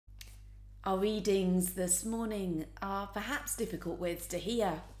Our readings this morning are perhaps difficult words to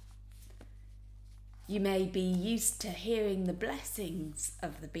hear. You may be used to hearing the blessings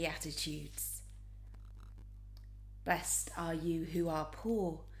of the Beatitudes. Blessed are you who are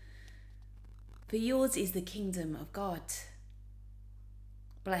poor, for yours is the kingdom of God.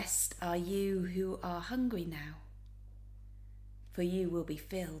 Blessed are you who are hungry now, for you will be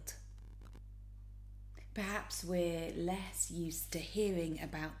filled. Perhaps we're less used to hearing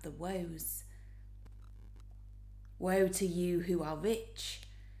about the woes. Woe to you who are rich,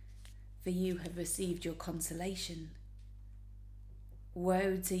 for you have received your consolation.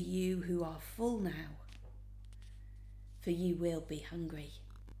 Woe to you who are full now, for you will be hungry.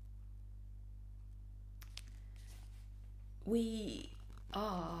 We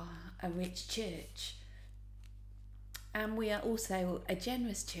are a rich church, and we are also a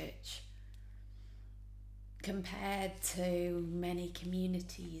generous church. Compared to many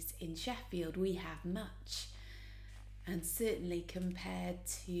communities in Sheffield, we have much, and certainly compared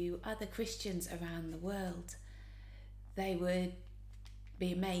to other Christians around the world, they would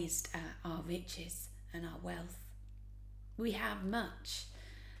be amazed at our riches and our wealth. We have much,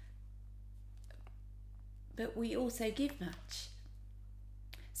 but we also give much.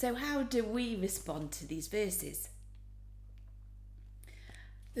 So how do we respond to these verses?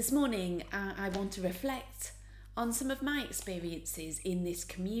 This morning, I want to reflect on some of my experiences in this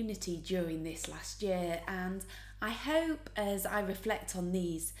community during this last year, and I hope as I reflect on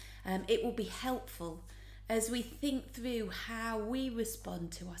these, it will be helpful as we think through how we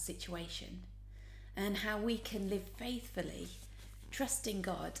respond to our situation and how we can live faithfully, trusting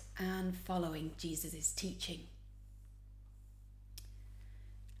God and following Jesus' teaching.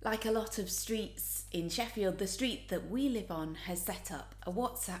 Like a lot of streets in Sheffield, the street that we live on has set up a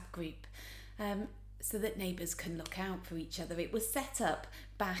WhatsApp group so that neighbours can look out for each other. It was set up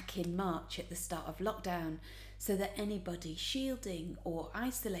back in March at the start of lockdown so that anybody shielding or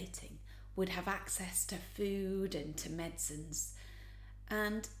isolating would have access to food and to medicines.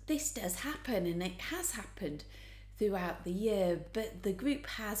 And this does happen, and it has happened throughout the year, but the group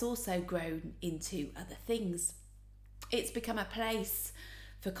has also grown into other things. It's become a place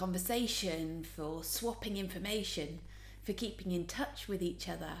for conversation, for swapping information, for keeping in touch with each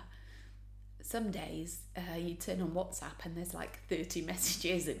other. Some days you turn on WhatsApp and there's like 30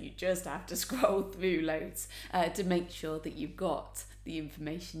 messages and you just have to scroll through loads to make sure that you've got the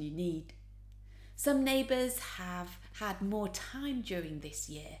information you need. Some neighbours have had more time during this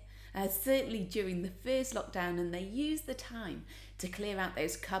year, certainly during the first lockdown, and they used the time to clear out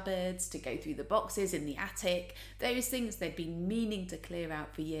those cupboards, to go through the boxes in the attic, those things they'd been meaning to clear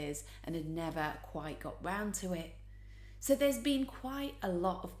out for years and had never quite got round to it. So there's been quite a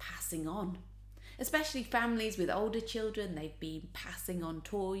lot of passing on, especially families with older children. They've been passing on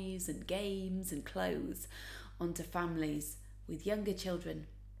toys and games and clothes onto families with younger children.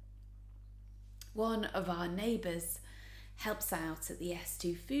 One of our neighbours helps out at the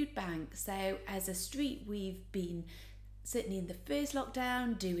S2 food bank. So as a street, we've been certainly in the first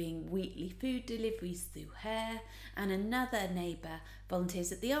lockdown doing weekly food deliveries through her, and another neighbour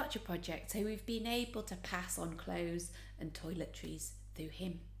volunteers at the Archer project, so we've been able to pass on clothes and toiletries through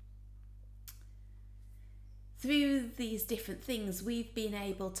him. Through these different things, we've been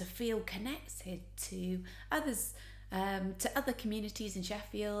able to feel connected to others, to other communities in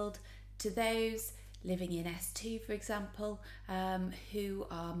Sheffield, to those living in S2, for example, who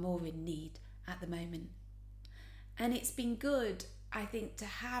are more in need at the moment. And it's been good, I think, to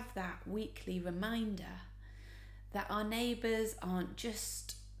have that weekly reminder that our neighbours aren't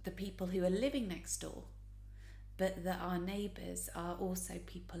just the people who are living next door, but that our neighbours are also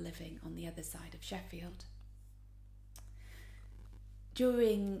people living on the other side of Sheffield.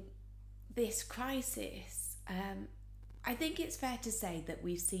 During this crisis, I think it's fair to say that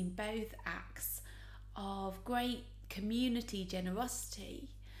we've seen both acts of great community generosity,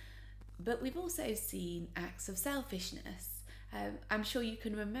 but we've also seen acts of selfishness. I'm sure you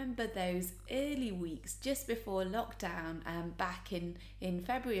can remember those early weeks just before lockdown, back in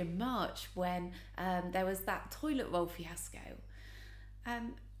February and March, when there was that toilet roll fiasco.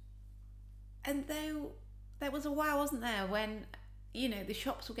 And though there was a while, wasn't there, when the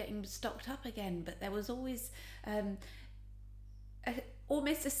shops were getting stocked up again, but there was always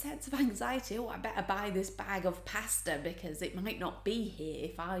almost a sense of anxiety. I better buy this bag of pasta because it might not be here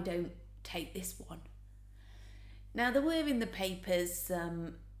if I don't take this one. Now, there were in the papers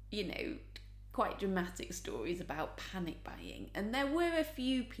some, quite dramatic stories about panic buying, and there were a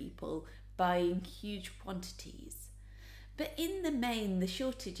few people buying huge quantities. But in the main, the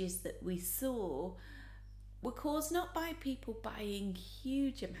shortages that we saw were caused not by people buying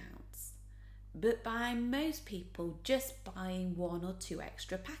huge amounts, but by most people just buying 1 or 2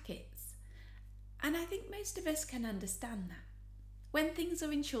 extra packets. And I think most of us can understand that. When things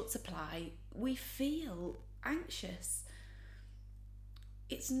are in short supply, we feel anxious.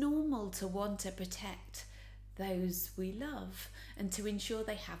 It's normal to want to protect those we love and to ensure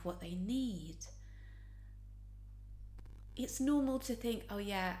they have what they need. It's normal to think, oh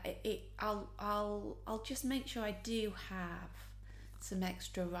yeah, I'll just make sure I do have some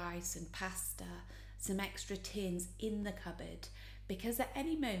extra rice and pasta, some extra tins in the cupboard, because at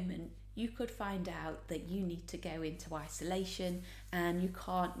any moment you could find out that you need to go into isolation and you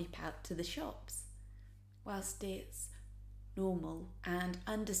can't nip out to the shops. Whilst it's normal and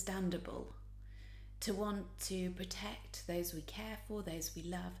understandable to want to protect those we care for, those we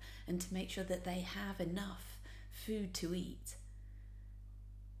love, and to make sure that they have enough food to eat,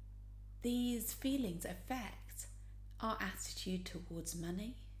 these feelings affect our attitude towards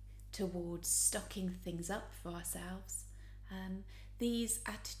money, towards stocking things up for ourselves. These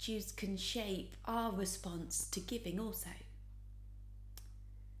attitudes can shape our response to giving also.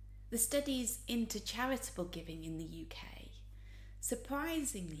 The studies into charitable giving in the UK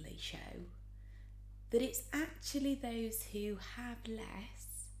surprisingly show that it's actually those who have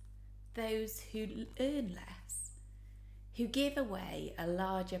less, those who earn less, who give away a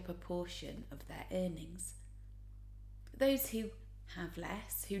larger proportion of their earnings. Those who have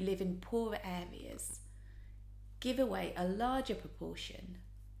less, who live in poorer areas, give away a larger proportion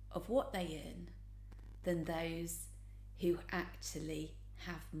of what they earn than those who actually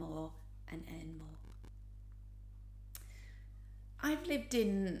have more and earn more. I've lived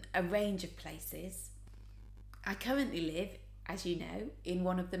in a range of places. I currently live, as you know, in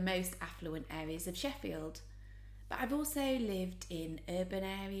one of the most affluent areas of Sheffield, but I've also lived in urban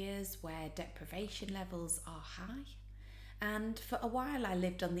areas where deprivation levels are high. And for a while I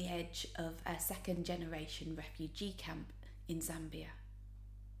lived on the edge of a second-generation refugee camp in Zambia.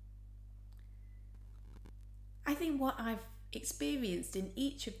 I think what I've experienced in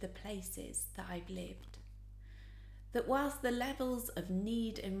each of the places that I've lived, that whilst the levels of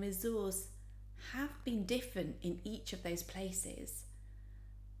need and resource have been different in each of those places,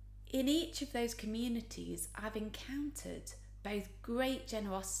 in each of those communities I've encountered both great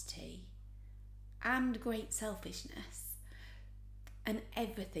generosity and great selfishness, and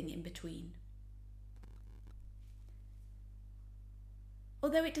everything in between.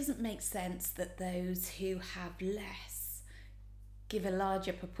 Although it doesn't make sense that those who have less give a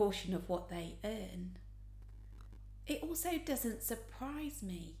larger proportion of what they earn, it also doesn't surprise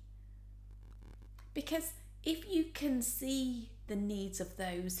me. Because if you can see the needs of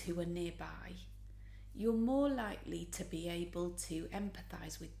those who are nearby, you're more likely to be able to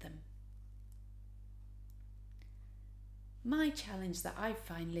empathise with them. My challenge that I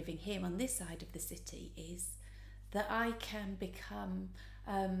find living here on this side of the city is that I can become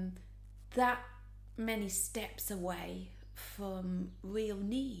that many steps away from real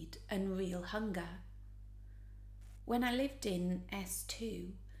need and real hunger. When I lived in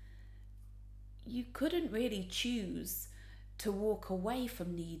S2, you couldn't really choose to walk away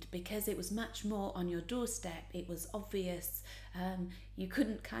from need because it was much more on your doorstep. It was obvious. You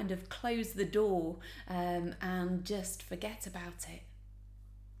couldn't kind of close the door and just forget about it.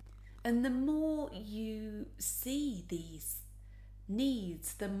 And the more you see these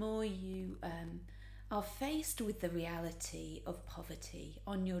needs, the more you are faced with the reality of poverty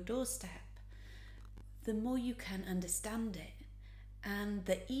on your doorstep, the more you can understand it. And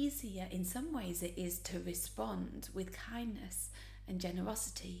the easier in some ways it is to respond with kindness and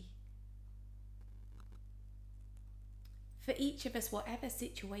generosity. For each of us, whatever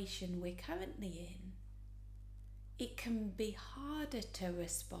situation we're currently in, it can be harder to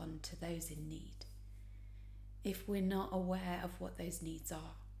respond to those in need if we're not aware of what those needs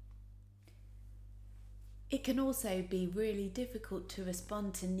are. It can also be really difficult to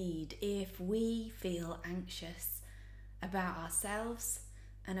respond to need if we feel anxious about ourselves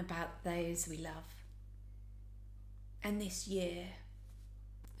and about those we love. And this year,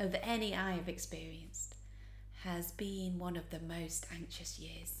 of any I have experienced, has been one of the most anxious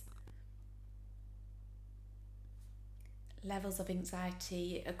years. Levels of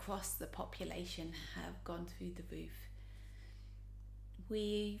anxiety across the population have gone through the roof.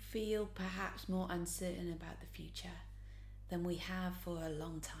 We feel perhaps more uncertain about the future than we have for a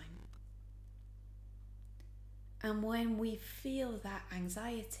long time. And when we feel that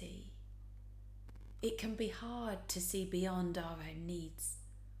anxiety, it can be hard to see beyond our own needs.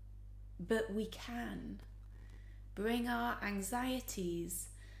 But we can bring our anxieties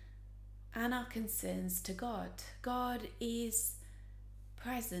and our concerns to God. God is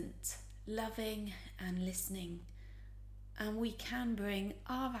present loving and listening, and we can bring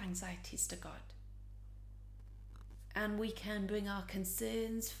our anxieties to God. And we can bring our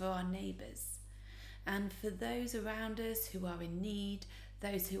concerns for our neighbours and for those around us who are in need,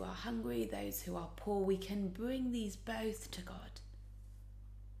 those who are hungry, those who are poor. We can bring these both to God.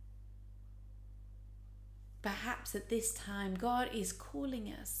 Perhaps at this time, God is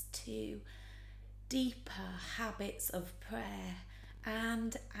calling us to deeper habits of prayer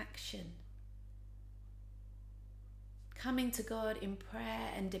and action. Coming to God in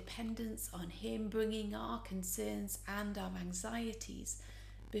prayer and dependence on Him, bringing our concerns and our anxieties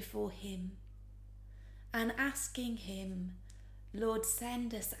before Him, and asking Him, Lord,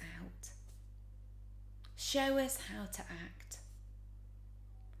 send us out. Show us how to act.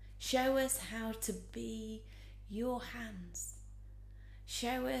 Show us how to be your hands.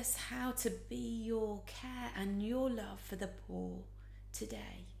 Show us how to be your care and your love for the poor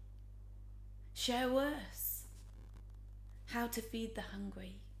today. Show us how to feed the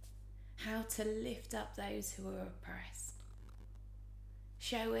hungry, how to lift up those who are oppressed.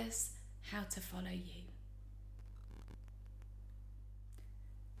 Show us how to follow you.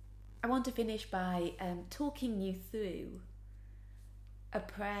 I want to finish by talking you through a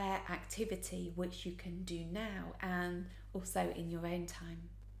prayer activity which you can do now and also in your own time.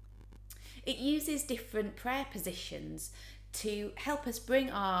 It uses different prayer positions to help us bring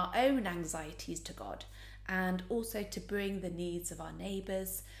our own anxieties to God, and also to bring the needs of our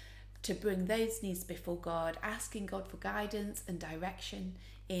neighbours, to bring those needs before God, asking God for guidance and direction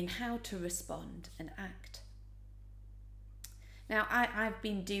in how to respond and act. Now, I've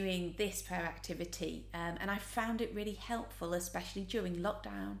been doing this prayer activity and I found it really helpful, especially during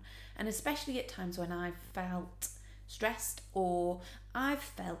lockdown and especially at times when I've felt stressed or I've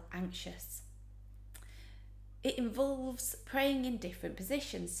felt anxious. It involves praying in different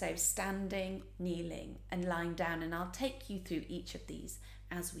positions, so standing, kneeling and lying down, and I'll take you through each of these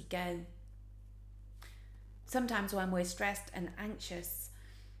as we go. Sometimes when we're stressed and anxious,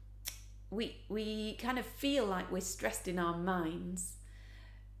 we kind of feel like we're stressed in our minds,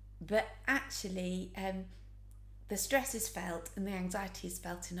 but actually the stress is felt and the anxiety is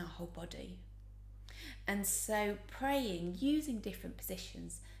felt in our whole body. And so praying using different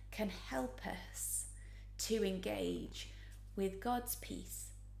positions can help us to engage with God's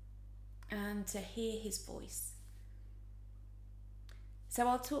peace and to hear His voice. So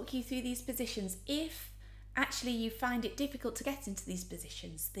I'll talk you through these positions. If actually you find it difficult to get into these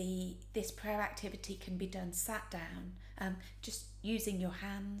positions, this prayer activity can be done sat down, just using your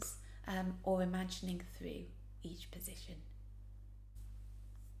hands or imagining through each position.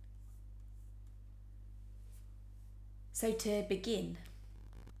 So to begin,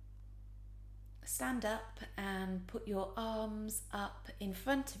 stand up and put your arms up in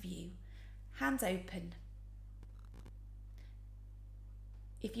front of you, hands open.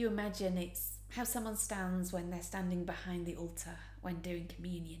 If you imagine it's how someone stands when they're standing behind the altar when doing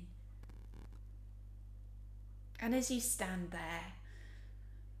communion. And as you stand there,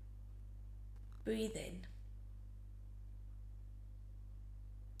 breathe in.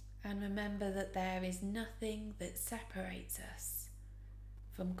 And remember that there is nothing that separates us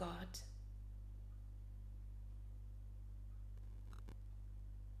from God.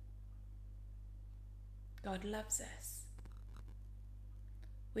 God loves us.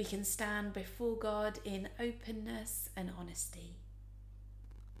 We can stand before God in openness and honesty.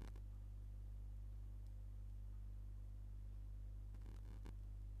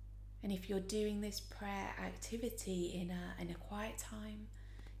 And if you're doing this prayer activity in a quiet time,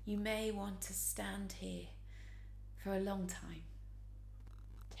 you may want to stand here for a long time,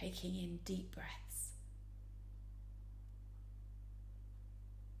 taking in deep breaths.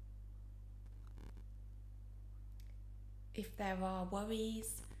 If there are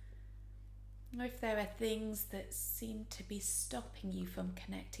worries, or if there are things that seem to be stopping you from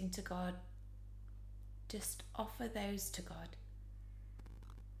connecting to God, just offer those to God.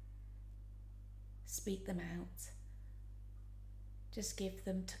 Speak them out. Just give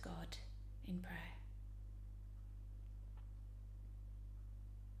them to God in prayer.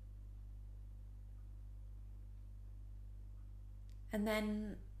 And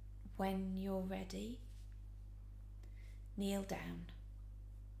then when you're ready, kneel down.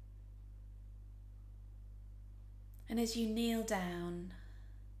 And as you kneel down,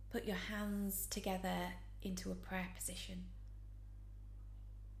 put your hands together into a prayer position.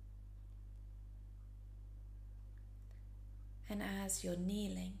 And as you're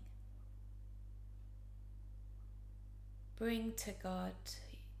kneeling, bring to God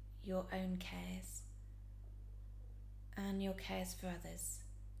your own cares and your cares for others.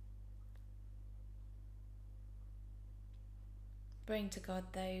 Bring to God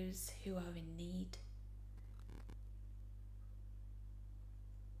those who are in need.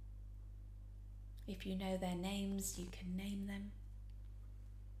 If you know their names, you can name them.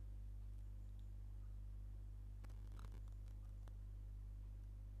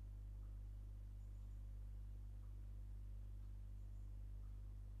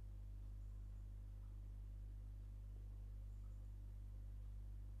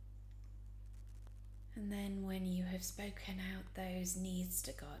 And then when you have spoken out those needs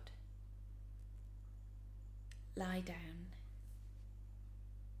to God, lie down.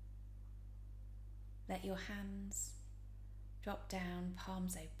 Let your hands drop down,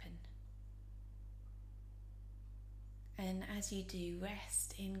 palms open. And as you do,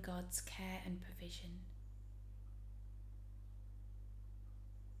 rest in God's care and provision.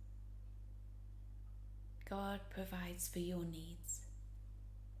 God provides for your needs.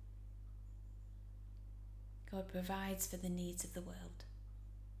 God provides for the needs of the world.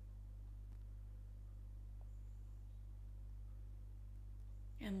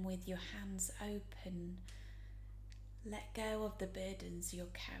 And with your hands open, let go of the burdens you're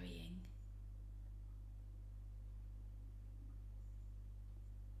carrying.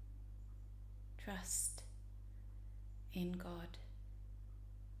 Trust in God,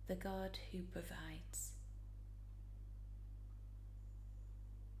 the God who provides.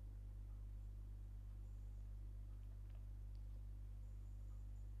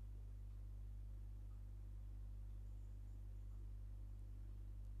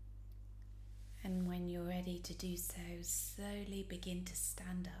 And when you're ready to do so, slowly begin to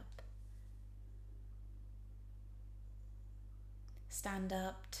stand up. Stand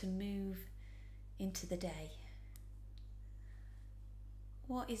up to move into the day.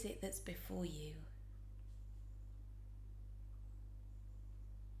 What is it that's before you?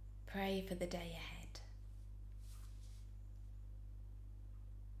 Pray for the day ahead.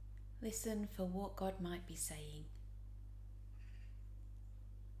 Listen for what God might be saying.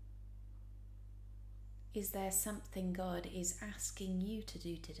 Is there something God is asking you to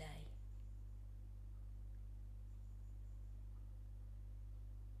do today?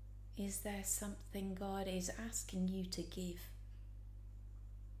 Is there something God is asking you to give?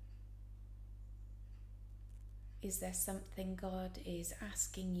 Is there something God is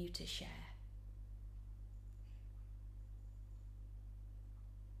asking you to share?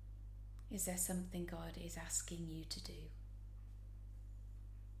 Is there something God is asking you to do?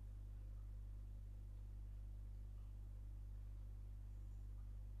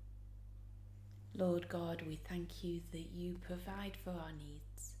 Lord God, we thank you that you provide for our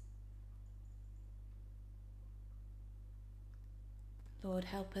needs. Lord,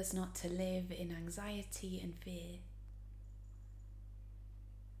 help us not to live in anxiety and fear.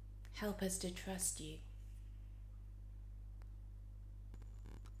 Help us to trust you.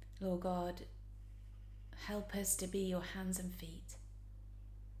 Lord God, help us to be your hands and feet.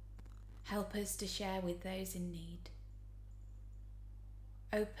 Help us to share with those in need.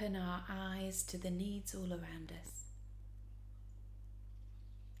 Open our eyes to the needs all around us.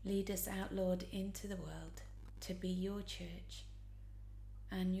 Lead us out, Lord, into the world to be your church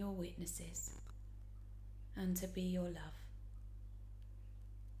and your witnesses, and to be your love.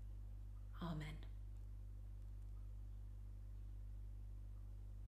 Amen.